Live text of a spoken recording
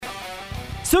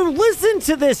So listen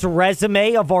to this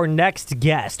resume of our next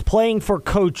guest. Playing for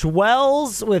Coach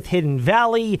Wells with Hidden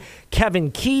Valley,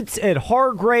 Kevin Keats at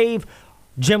Hargrave,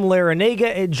 Jim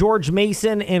Larinaga at George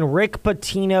Mason, and Rick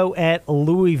Pitino at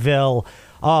Louisville.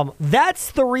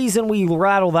 That's the reason we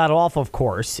rattle that off, of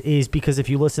course, is because if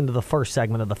you listen to the first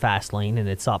segment of the Fast Lane, and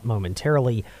it's up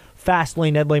momentarily, Fast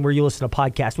Lane, Ed Lane, where you listen to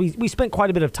podcasts, we spent quite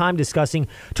a bit of time discussing,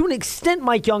 to an extent,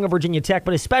 Mike Young of Virginia Tech,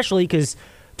 but especially because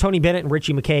Tony Bennett and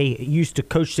Richie McKay used to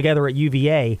coach together at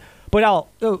UVA. But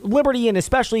Liberty, and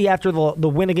especially after the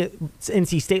win against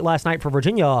NC State last night for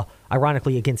Virginia,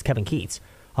 ironically against Kevin Keats,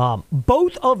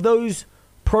 both of those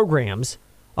programs,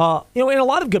 and a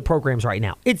lot of good programs right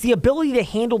now, it's the ability to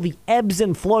handle the ebbs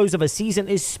and flows of a season,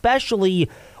 especially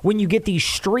when you get these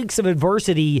streaks of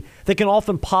adversity that can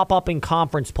often pop up in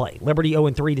conference play. Liberty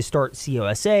 0-3 to start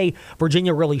COSA.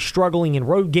 Virginia really struggling in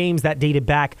road games. That dated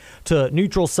back to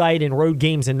neutral site and road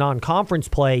games in non-conference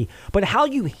play. But how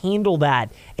you handle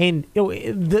that and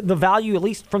the value, at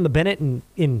least from the Bennett and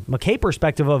McKay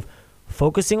perspective, of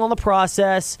focusing on the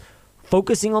process,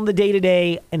 focusing on the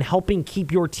day-to-day, and helping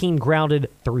keep your team grounded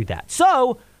through that.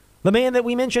 So, the man that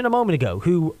we mentioned a moment ago,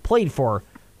 who played for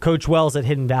Coach Wells at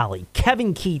Hidden Valley,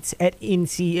 Kevin Keats at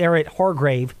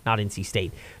Hargrave, not NC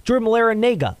State, Jim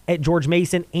Larinaga at George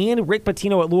Mason, and Rick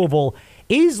Pitino at Louisville,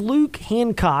 is Luke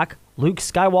Hancock, Luke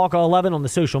Skywalker 11 on the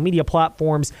social media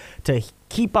platforms to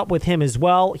keep up with him as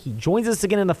well. He joins us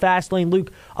again in the Fast Lane.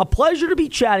 Luke, a pleasure to be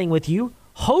chatting with you.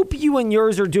 Hope you and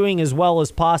yours are doing as well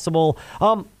as possible.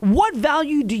 What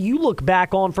value do you look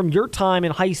back on from your time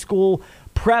in high school,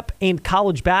 prep, and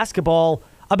college basketball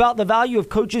about the value of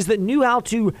coaches that knew how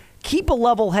to keep a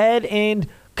level head and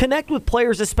connect with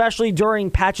players, especially during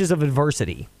patches of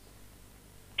adversity?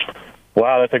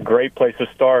 Wow, that's a great place to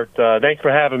start. Thanks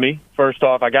for having me. First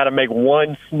off, I got to make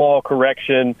one small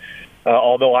correction.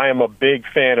 Although I am a big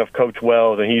fan of Coach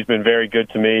Wells, and he's been very good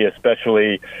to me,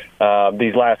 especially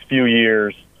these last few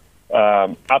years.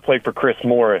 I played for Chris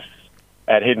Morris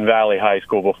at Hidden Valley High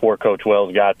School before Coach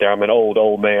Wells got there. I'm an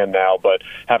old man now, but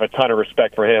have a ton of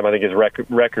respect for him. I think his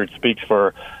record speaks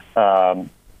for,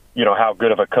 how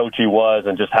good of a coach he was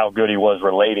and just how good he was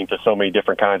relating to so many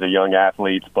different kinds of young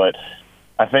athletes. But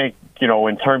I think,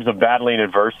 in terms of battling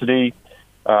adversity,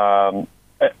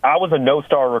 I was a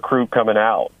no-star recruit coming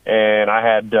out, and I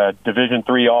had Division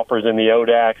III offers in the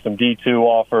ODAC, some D2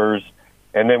 offers,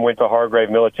 and then went to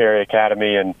Hargrave Military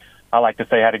Academy, and I like to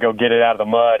say I had to go get it out of the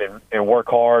mud and work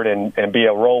hard and be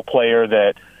a role player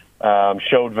that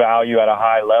showed value at a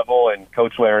high level, and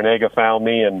Coach Larinaga found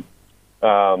me, and,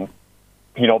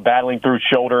 battling through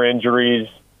shoulder injuries,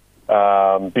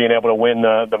 being able to win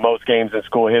the most games in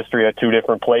school history at two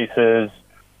different places,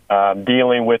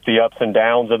 dealing with the ups and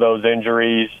downs of those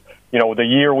injuries. The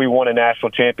year we won a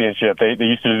national championship, they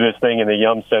used to do this thing in the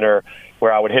Yum Center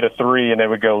where I would hit a three and they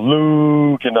would go,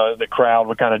 Luke, and the crowd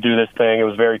would kind of do this thing. It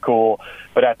was very cool.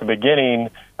 But at the beginning,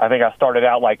 I think I started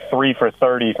out like 3 for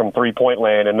 30 from three-point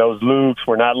land, and those Lukes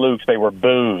were not Lukes. They were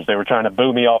boos. They were trying to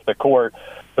boo me off the court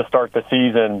to start the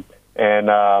season.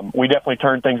 And we definitely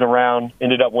turned things around,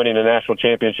 ended up winning a national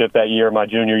championship that year, my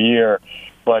junior year.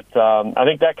 But I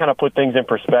think that kind of put things in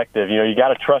perspective. You got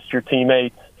to trust your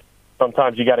teammates.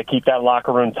 Sometimes you got to keep that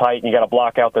locker room tight, and you got to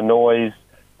block out the noise.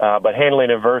 But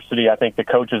handling adversity, I think the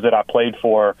coaches that I played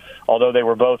for, although they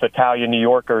were both Italian New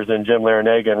Yorkers and Jim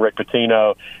Larinaga and Rick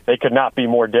Pitino, they could not be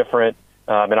more different.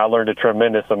 And I learned a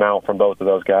tremendous amount from both of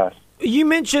those guys. You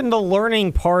mentioned the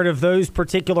learning part of those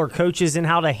particular coaches and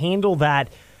how to handle that.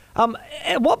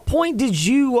 At what point did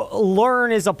you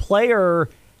learn as a player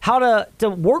how to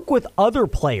work with other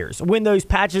players when those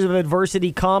patches of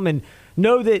adversity come, and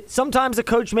know that sometimes a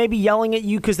coach may be yelling at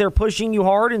you because they're pushing you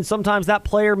hard, and sometimes that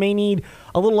player may need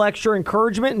a little extra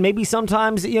encouragement, and maybe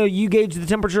sometimes you gauge the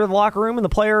temperature of the locker room and the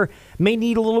player may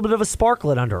need a little bit of a spark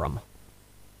lit under them?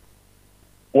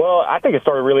 Well, I think it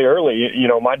started really early.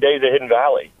 My days at Hidden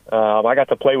Valley, I got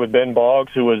to play with Ben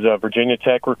Boggs, who was a Virginia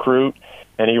Tech recruit,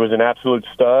 and he was an absolute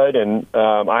stud. And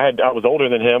I was older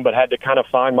than him, but had to kind of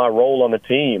find my role on the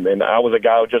team. And I was a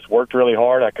guy who just worked really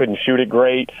hard. I couldn't shoot it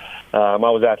great. I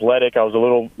was athletic. I was a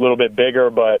little bit bigger,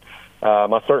 but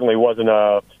I certainly wasn't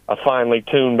a finely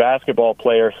tuned basketball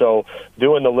player. So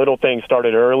doing the little things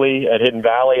started early at Hidden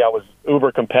Valley. I was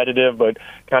uber competitive, but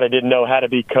kind of didn't know how to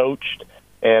be coached.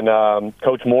 And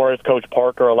Coach Morris, Coach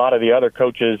Parker, a lot of the other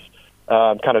coaches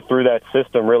kind of through that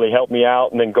system really helped me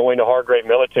out. And then going to Hargrave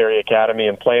Military Academy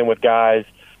and playing with guys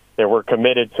that were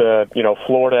committed to,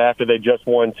 Florida after they just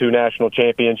won 2 national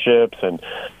championships, and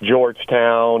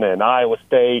Georgetown and Iowa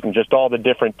State and just all the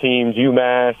different teams,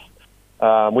 UMass.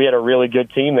 We had a really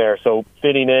good team there. So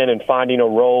fitting in and finding a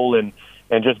role in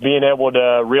and just being able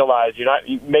to realize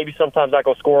maybe sometimes not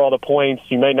going to score all the points,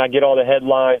 you may not get all the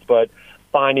headlines, but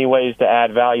finding ways to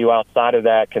add value outside of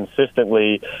that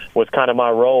consistently was kind of my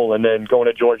role. And then going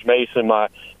to George Mason, my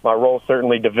role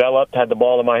certainly developed, had the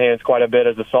ball in my hands quite a bit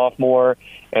as a sophomore,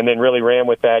 and then really ran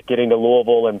with that, getting to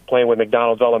Louisville and playing with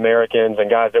McDonald's All-Americans and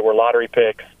guys that were lottery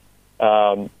picks.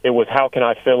 It was how can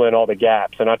I fill in all the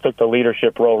gaps? And I took the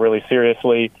leadership role really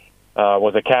seriously,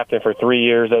 was a captain for 3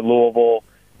 years at Louisville,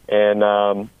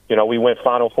 and, we went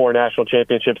Final Four national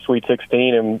championship, Sweet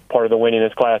 16, and part of the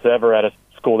winningest class ever at a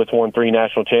school that's won 3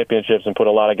 national championships and put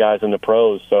a lot of guys in the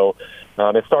pros. So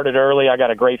it started early. I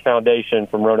got a great foundation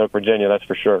from Roanoke, Virginia, that's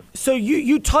for sure. So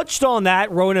you touched on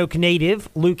that. Roanoke native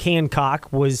Luke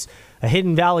Hancock was a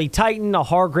Hidden Valley Titan, a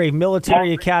Hargrave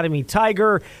Military Academy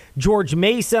Tiger. George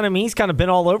Mason, I mean, he's kind of been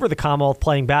all over the Commonwealth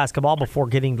playing basketball before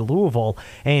getting to Louisville,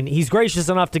 and he's gracious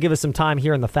enough to give us some time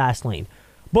here in the fast lane.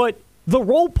 But the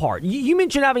role part, you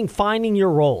mentioned finding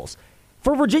your roles.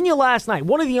 For Virginia last night,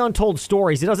 one of the untold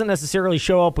stories, it doesn't necessarily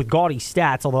show up with gaudy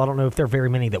stats, although I don't know if there are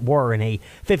very many that were in a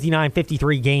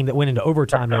 59-53 game that went into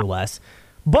overtime, no less.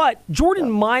 But Jordan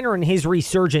Minor and his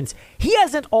resurgence, he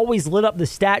hasn't always lit up the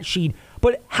stat sheet,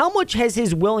 but how much has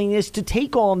his willingness to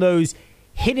take on those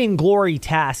hidden glory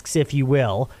tasks, if you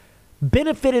will,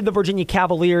 benefited the Virginia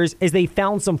Cavaliers as they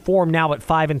found some form now at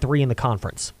 5-3 in the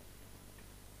conference?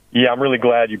 Yeah, I'm really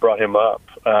glad you brought him up.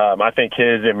 I think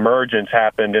his emergence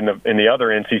happened in the other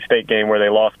NC State game where they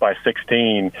lost by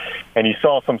 16, and you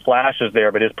saw some flashes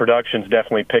there, but his production's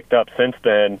definitely picked up since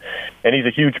then, and he's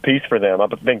a huge piece for them. I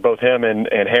think both him and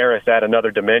Harris add another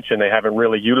dimension they haven't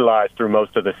really utilized through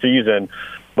most of the season,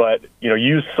 but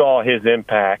you saw his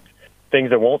impact,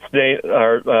 things that won't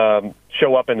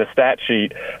show up in the stat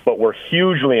sheet, but were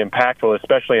hugely impactful,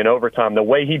 especially in overtime. The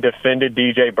way he defended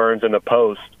DJ Burns in the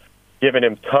post, giving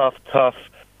him tough,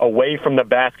 away from the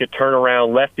basket,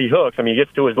 turnaround, lefty hooks. I mean, he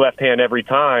gets to his left hand every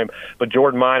time, but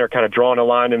Jordan Minor kind of drawing a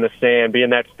line in the sand,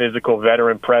 being that physical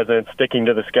veteran presence, sticking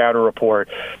to the scouting report.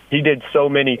 He did so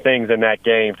many things in that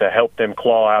game to help them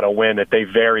claw out a win that they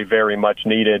very, very much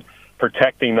needed,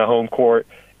 protecting the home court.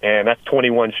 And that's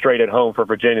 21 straight at home for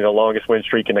Virginia, the longest win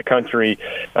streak in the country,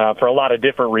 for a lot of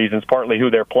different reasons, partly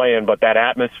who they're playing, but that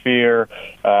atmosphere,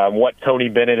 what Tony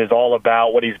Bennett is all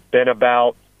about, what he's been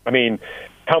about. I mean,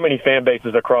 how many fan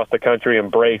bases across the country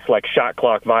embrace shot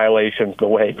clock violations the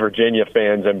way Virginia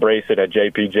fans embrace it at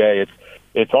JPJ?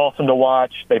 It's awesome to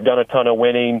watch. They've done a ton of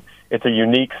winning. It's a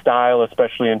unique style,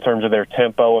 especially in terms of their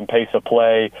tempo and pace of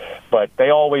play. But they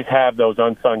always have those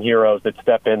unsung heroes that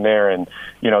step in there and,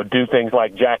 do things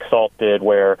like Jack Salt did,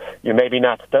 where you're maybe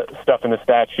not stuff in the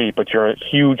stat sheet, but you're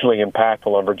hugely impactful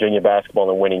on Virginia basketball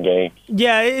and winning games.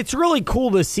 Yeah, it's really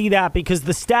cool to see that because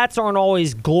the stats aren't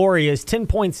always glorious. 10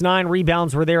 points, 9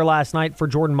 rebounds were there last night for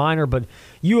Jordan Minor, but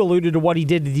you alluded to what he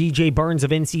did to DJ Burns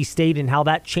of NC State and how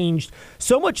that changed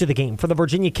so much of the game for the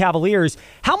Virginia Cavaliers.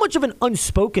 How much of an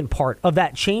unspoken part of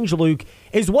that change, Luke,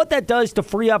 is what that does to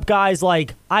free up guys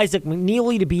like Isaac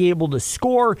McNeely to be able to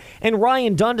score and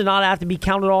Ryan Dunn to not have to be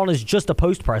counted on as just a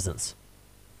post presence?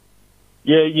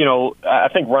 Yeah, I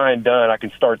think Ryan Dunn, I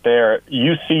can start there.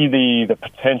 You see the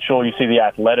potential, you see the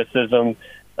athleticism.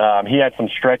 He had some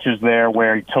stretches there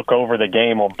where he took over the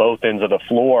game on both ends of the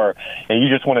floor, and you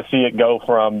just want to see it go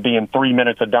from being 3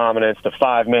 minutes of dominance to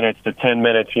 5 minutes to 10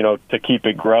 minutes, to keep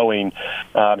it growing.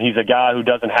 He's a guy who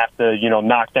doesn't have to,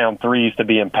 knock down threes to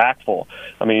be impactful.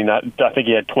 I mean, I think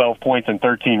he had 12 points and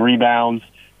 13 rebounds.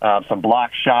 Some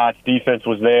block shots, defense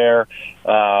was there.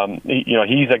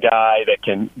 He's a guy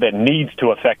that needs to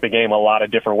affect the game a lot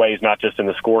of different ways, not just in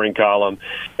the scoring column.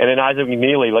 And then Isaac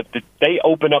McNeely, they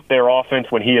open up their offense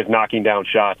when he is knocking down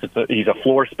shots. He's a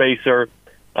floor spacer.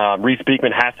 Reese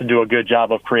Beekman has to do a good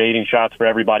job of creating shots for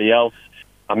everybody else.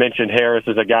 I mentioned Harris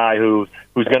is a guy who's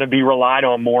going to be relied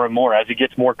on more and more as he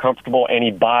gets more comfortable and he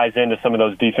buys into some of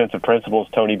those defensive principles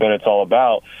Tony Bennett's all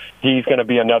about. He's going to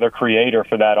be another creator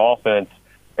for that offense.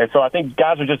 And so I think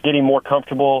guys are just getting more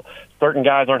comfortable. Certain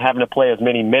guys aren't having to play as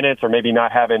many minutes or maybe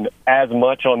not having as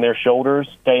much on their shoulders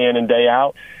day in and day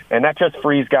out. And that just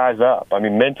frees guys up. I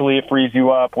mean, mentally it frees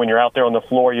you up. When you're out there on the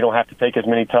floor, you don't have to take as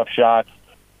many tough shots.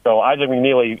 So Isaac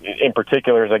McNeely in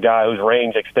particular is a guy whose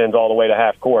range extends all the way to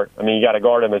half court. I mean, you got to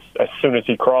guard him as soon as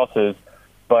he crosses.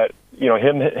 But,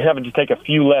 him having to take a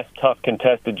few less tough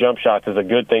contested jump shots is a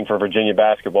good thing for Virginia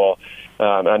basketball.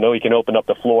 I know he can open up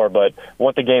the floor, but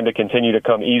want the game to continue to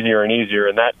come easier and easier,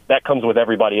 and that comes with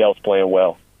everybody else playing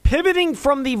well. Pivoting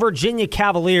from the Virginia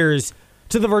Cavaliers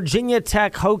to the Virginia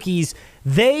Tech Hokies,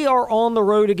 they are on the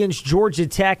road against Georgia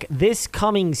Tech this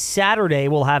coming Saturday.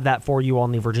 We'll have that for you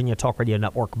on the Virginia Talk Radio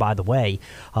Network, by the way,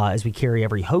 as we carry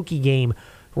every Hokie game.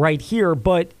 right here.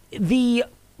 But the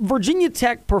Virginia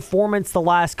Tech performance the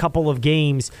last couple of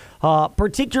games,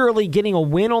 particularly getting a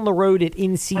win on the road at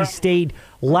NC State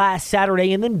last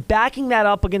Saturday and then backing that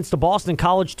up against a Boston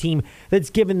College team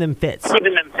that's given them fits.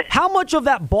 How much of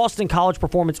that Boston College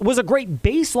performance was a great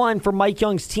baseline for Mike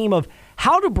Young's team of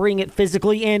how to bring it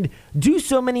physically and do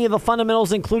so many of the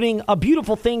fundamentals, including a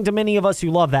beautiful thing to many of us who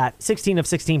love that, 16 of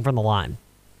 16 from the line?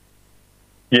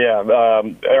 Yeah,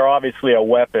 they're obviously a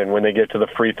weapon when they get to the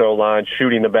free throw line,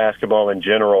 shooting the basketball in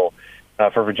general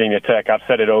for Virginia Tech. I've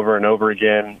said it over and over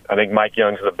again. I think Mike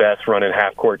Young's the best running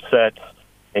half-court sets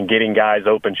and getting guys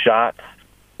open shots.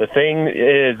 The thing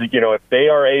is, if they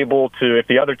are able to, if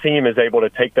the other team is able to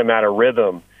take them out of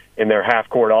rhythm in their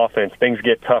half-court offense, things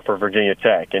get tough for Virginia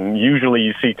Tech. And usually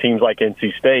you see teams like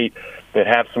NC State that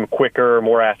have some quicker,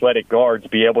 more athletic guards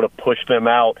be able to push them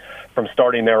out from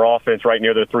starting their offense right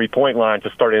near the three-point line to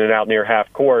starting it out near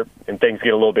half court, and things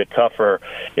get a little bit tougher.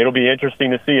 It'll be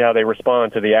interesting to see how they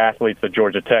respond to the athletes that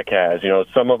Georgia Tech has.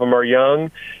 Some of them are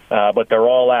young, but they're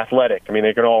all athletic. I mean,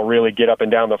 they can all really get up and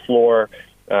down the floor.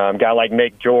 A guy like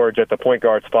Nate George at the point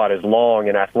guard spot is long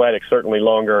and athletic, certainly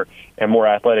longer and more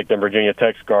athletic than Virginia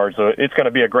Tech's guards. So it's going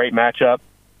to be a great matchup.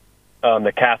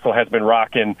 The Castle has been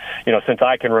rocking, since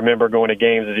I can remember going to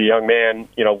games as a young man,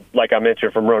 like I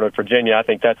mentioned from Roanoke, Virginia. I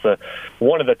think that's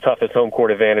one of the toughest home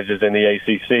court advantages in the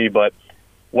ACC. But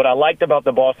what I liked about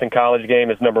the Boston College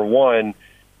game is, number one,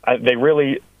 they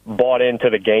really bought into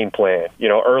the game plan.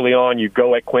 Early on, you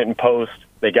go at Quentin Post.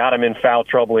 They got him in foul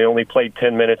trouble. He only played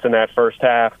 10 minutes in that first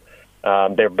half.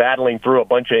 They're battling through a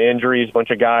bunch of injuries, a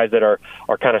bunch of guys that are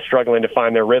kind of struggling to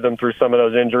find their rhythm through some of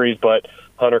those injuries. But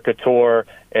Hunter Couture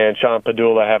and Sean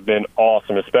Padula have been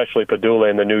awesome, especially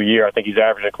Padula in the new year. I think he's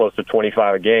averaging close to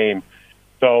 25 a game.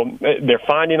 So they're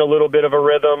finding a little bit of a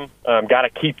rhythm. Got to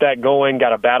keep that going, got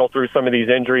to battle through some of these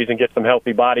injuries and get some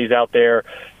healthy bodies out there.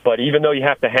 But even though you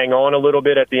have to hang on a little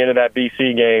bit at the end of that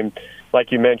BC game,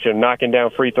 like you mentioned, knocking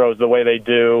down free throws the way they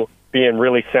do, being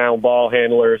really sound ball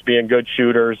handlers, being good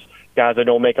shooters, guys that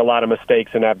don't make a lot of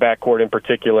mistakes in that backcourt in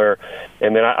particular.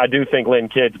 And then I do think Lynn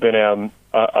Kidd's been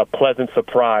a pleasant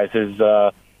surprise.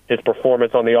 His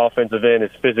performance on the offensive end,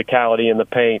 his physicality in the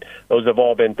paint, those have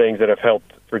all been things that have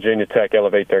helped Virginia Tech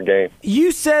elevate their game.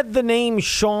 You said the name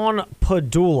Sean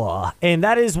Padula, and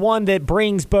that is one that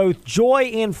brings both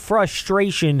joy and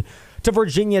frustration to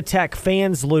Virginia Tech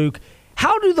fans, Luke.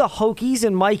 How do the Hokies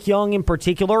and Mike Young in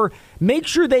particular make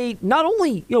sure they not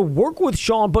only work with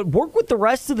Sean, but work with the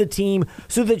rest of the team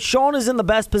so that Sean is in the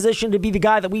best position to be the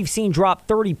guy that we've seen drop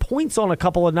 30 points on a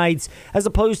couple of nights, as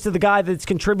opposed to the guy that's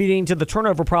contributing to the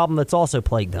turnover problem that's also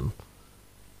plagued them?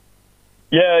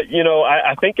 Yeah,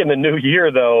 I think in the new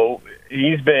year, though,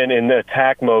 he's been in the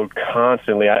attack mode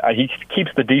constantly. He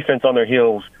keeps the defense on their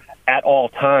heels at all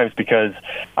times, because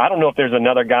I don't know if there's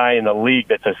another guy in the league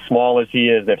that's as small as he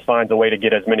is that finds a way to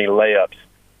get as many layups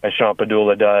as Sean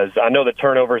Padula does. I know the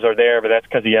turnovers are there, but that's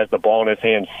because he has the ball in his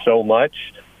hands so much.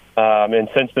 And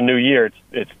since the new year,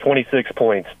 it's 26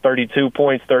 points, 32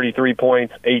 points, 33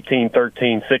 points, 18,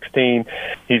 13, 16.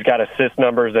 He's got assist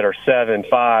numbers that are 7,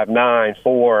 5, 9,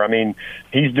 4. I mean,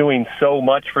 he's doing so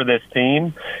much for this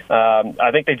team.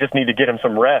 I think they just need to get him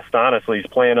some rest, honestly.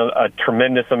 He's playing a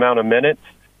tremendous amount of minutes.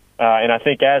 And I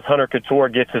think as Hunter Couture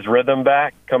gets his rhythm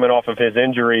back, coming off of his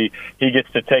injury, he gets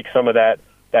to take some of that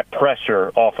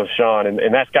pressure off of Sean,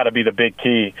 and that's got to be the big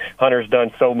key. Hunter's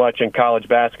done so much in college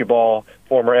basketball,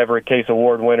 former Everett Case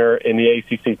Award winner in the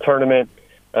ACC tournament.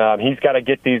 He's got to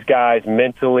get these guys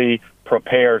mentally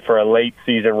prepared for a late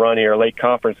season run here, a late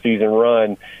conference season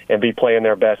run, and be playing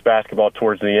their best basketball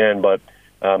towards the end. But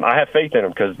I have faith in him,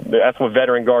 because that's what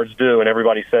veteran guards do, and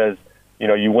everybody says,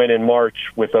 you win in March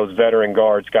with those veteran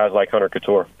guards, guys like Hunter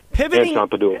Couture and Sean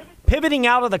Padula. Pivoting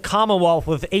out of the Commonwealth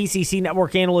with ACC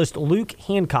Network analyst Luke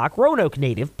Hancock, Roanoke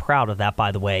native, proud of that,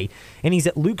 by the way. And he's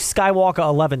at Luke Skywalker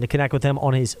 11 to connect with him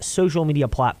on his social media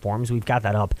platforms. We've got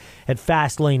that up at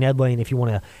Fastlane, Edlane, if you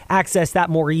want to access that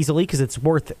more easily, because it's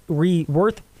worth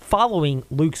following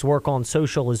Luke's work on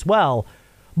social as well.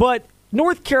 But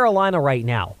North Carolina right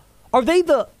now, are they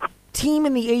the team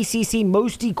in the ACC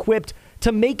most equipped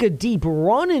to make a deep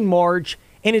run in March,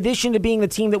 in addition to being the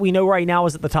team that we know right now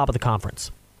is at the top of the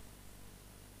conference?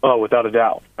 Oh, without a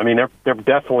doubt. I mean, they're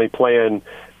definitely playing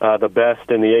the best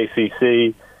in the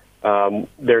ACC.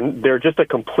 They're just a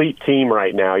complete team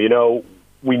right now.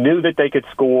 We knew that they could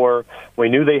score. We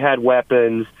knew they had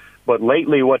weapons. But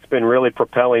lately, what's been really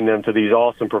propelling them to these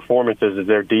awesome performances is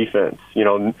their defense.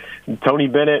 Tony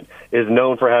Bennett is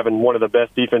known for having one of the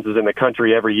best defenses in the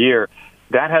country every year.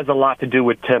 That has a lot to do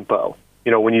with tempo.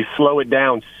 when you slow it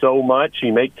down so much,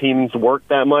 you make teams work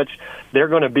that much, they're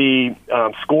going to be,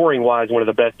 scoring-wise, one of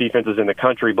the best defenses in the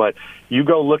country. But you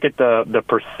go look at the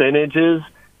percentages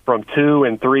from 2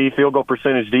 and 3 field goal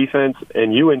percentage defense,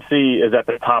 and UNC is at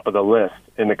the top of the list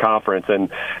in the conference. And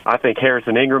I think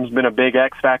Harrison Ingram's been a big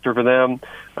X factor for them.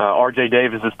 R.J.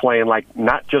 Davis is playing like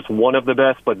not just one of the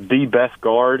best, but the best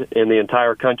guard in the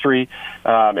entire country.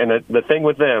 And the thing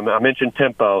with them, I mentioned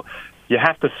tempo, you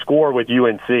have to score with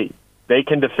UNC. They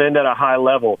can defend at a high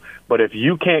level, but if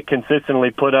you can't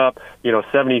consistently put up,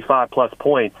 75-plus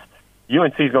points,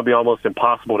 UNC is going to be almost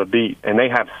impossible to beat. And they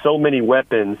have so many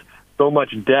weapons, so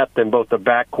much depth in both the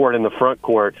backcourt and the front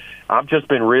court. I've just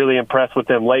been really impressed with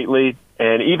them lately.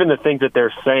 And even the things that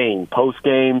they're saying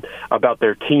post-game about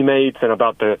their teammates and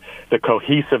about the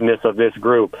cohesiveness of this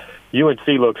group, UNC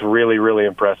looks really, really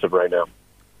impressive right now.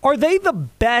 Are they the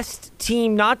best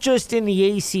team, not just in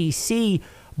the ACC,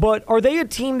 but are they a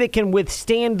team that can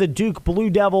withstand the Duke Blue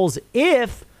Devils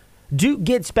if Duke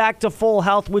gets back to full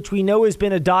health, which we know has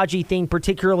been a dodgy thing,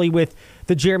 particularly with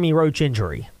the Jeremy Roach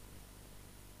injury?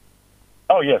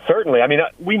 Oh, yeah, certainly. I mean,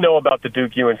 we know about the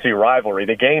Duke-UNC rivalry.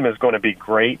 The game is going to be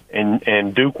great,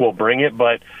 and Duke will bring it.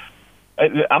 But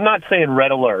I'm not saying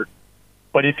red alert.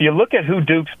 But if you look at who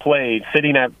Duke's played,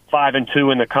 sitting at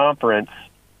 5-2 in the conference,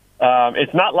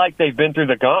 it's not like they've been through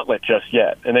the gauntlet just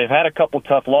yet. And they've had a couple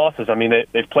tough losses. I mean,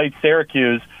 they've played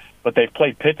Syracuse, but they've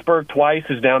played Pittsburgh twice,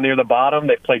 who's down near the bottom.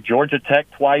 They've played Georgia Tech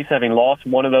twice, having lost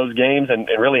one of those games and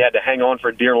really had to hang on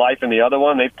for dear life in the other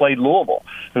one. They've played Louisville,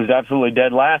 who's absolutely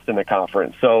dead last in the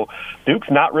conference. So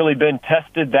Duke's not really been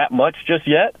tested that much just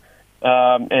yet,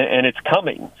 and it's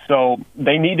coming. So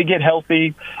they need to get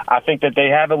healthy. I think that they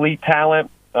have elite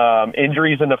talent.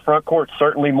 Injuries in the front court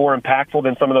certainly more impactful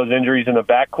than some of those injuries in the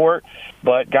back court.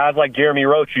 But guys like Jeremy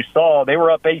Roach, you saw, they were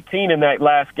up 18 in that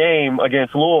last game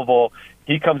against Louisville.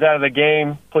 He comes out of the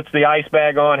game, puts the ice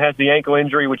bag on, has the ankle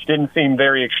injury, which didn't seem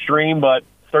very extreme, but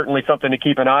certainly something to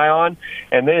keep an eye on.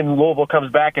 And then Louisville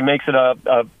comes back and makes it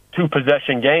a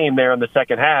two-possession game there in the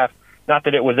second half. Not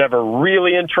that it was ever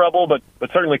really in trouble, but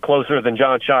certainly closer than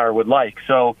John Shire would like.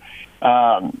 So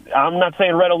I'm not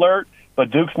saying red alert,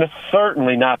 but Duke's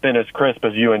certainly not been as crisp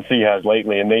as UNC has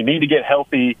lately, and they need to get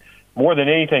healthy more than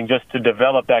anything just to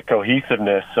develop that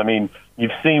cohesiveness. I mean,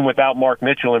 you've seen without Mark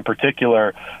Mitchell in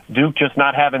particular, Duke just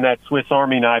not having that Swiss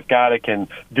Army knife guy that can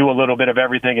do a little bit of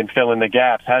everything and fill in the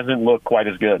gaps hasn't looked quite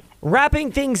as good.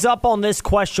 Wrapping things up on this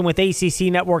question with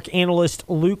ACC Network analyst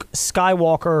Luke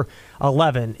Skywalker,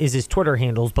 11 is his Twitter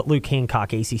handles, but Luke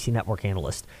Hancock, ACC Network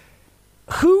analyst.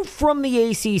 Who from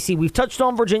the ACC, we've touched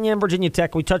on Virginia and Virginia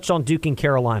Tech, we touched on Duke and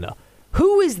Carolina.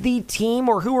 Who is the team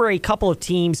or who are a couple of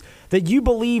teams that you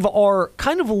believe are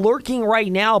kind of lurking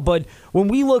right now, but when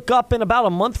we look up in about a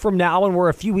month from now and we're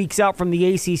a few weeks out from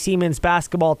the ACC men's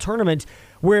basketball tournament,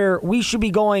 where we should be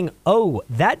going, oh,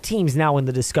 that team's now in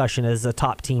the discussion as a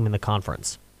top team in the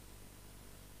conference?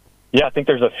 Yeah, I think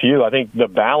there's a few. I think the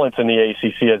balance in the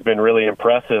ACC has been really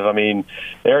impressive. I mean,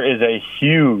 there is a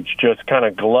huge just kind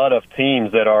of glut of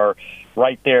teams that are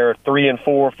right there,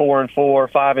 3-4,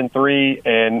 4-4, 5-3,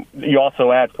 and you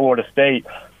also add Florida State,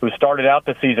 who started out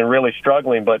the season really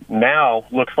struggling, but now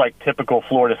looks like typical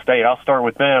Florida State. I'll start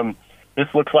with them. This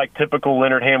looks like typical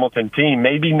Leonard Hamilton team.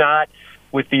 Maybe not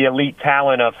with the elite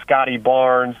talent of Scotty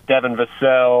Barnes, Devin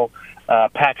Vassell,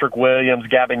 Patrick Williams,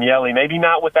 Gavin Yelly. Maybe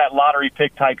not with that lottery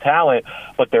pick type talent,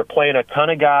 but they're playing a ton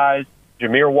of guys.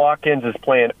 Jameer Watkins is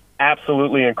playing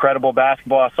absolutely incredible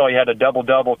basketball. I saw he had a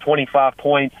double-double, 25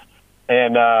 points,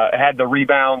 and had the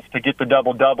rebounds to get the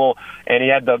double-double, and he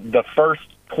had the first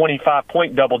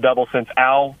 25-point double-double since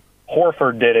Al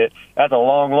Horford did it. That's a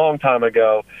long, long time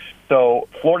ago. So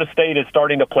Florida State is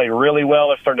starting to play really well.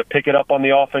 They're starting to pick it up on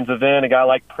the offensive end. A guy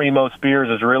like Primo Spears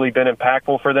has really been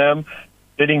impactful for them.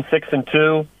 Sitting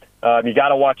 6-2, you got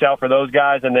to watch out for those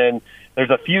guys. And then there's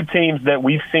a few teams that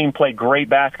we've seen play great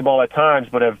basketball at times,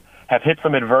 but have hit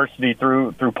some adversity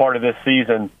through part of this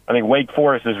season. I think Wake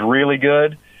Forest is really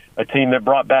good. A team that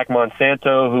brought back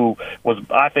Monsanto, who was,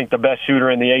 I think, the best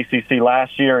shooter in the ACC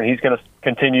last year, and he's going to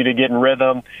continue to get in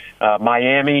rhythm.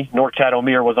 Miami, North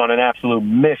Chatham-Mere was on an absolute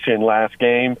mission last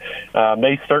game.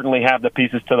 They certainly have the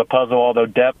pieces to the puzzle, although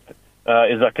depth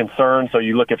is a concern, so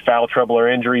you look at foul trouble or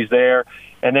injuries there.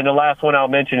 And then the last one I'll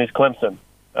mention is Clemson.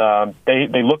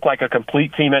 They look like a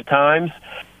complete team at times.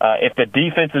 If the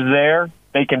defense is there,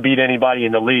 they can beat anybody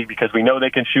in the league because we know they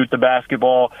can shoot the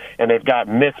basketball, and they've got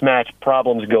mismatch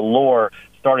problems galore,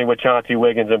 starting with Chauncey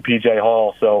Wiggins and P.J.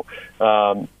 Hall. So,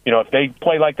 if they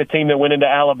play like the team that went into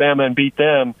Alabama and beat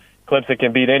them, Clemson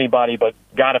can beat anybody, but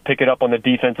got to pick it up on the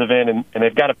defensive end, and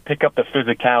they've got to pick up the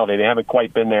physicality. They haven't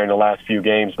quite been there in the last few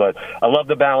games, but I love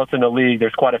the balance in the league.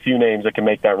 There's quite a few names that can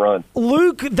make that run.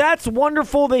 Luke, that's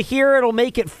wonderful to hear. It'll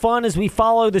make it fun as we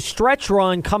follow the stretch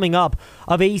run coming up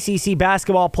of ACC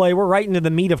basketball play. We're right into the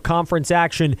meat of conference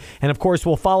action, and of course,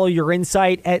 we'll follow your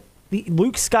insight at the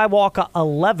Luke Skywalker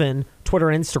 11 Twitter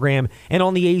and Instagram, and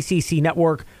on the ACC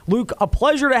network. Luke, a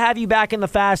pleasure to have you back in the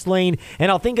fast lane,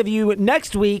 and I'll think of you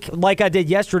next week like I did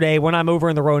yesterday when I'm over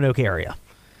in the Roanoke area.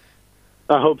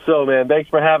 I hope so, man. Thanks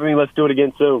for having me. Let's do it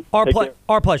again soon.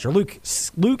 Our pleasure.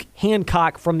 Luke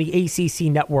Hancock from the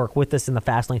ACC network with us in the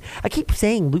fast lane. I keep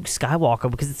saying Luke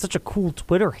Skywalker because it's such a cool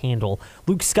Twitter handle.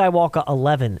 Luke Skywalker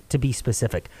 11 to be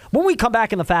specific. When we come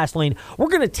back in the fast lane, we're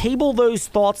going to table those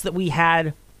thoughts that we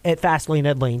had at Fastlane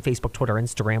Ed Lane, Facebook, Twitter,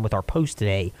 Instagram with our post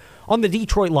today on the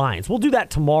Detroit Lions. We'll do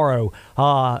that tomorrow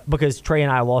because Trey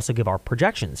and I will also give our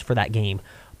projections for that game.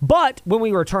 But when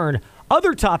we return,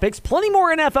 other topics, plenty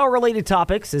more NFL-related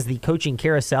topics as the coaching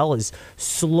carousel is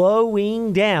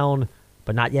slowing down,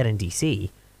 but not yet in D.C.,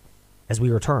 as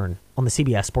we return on the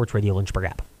CBS Sports Radio Lynchburg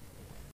app.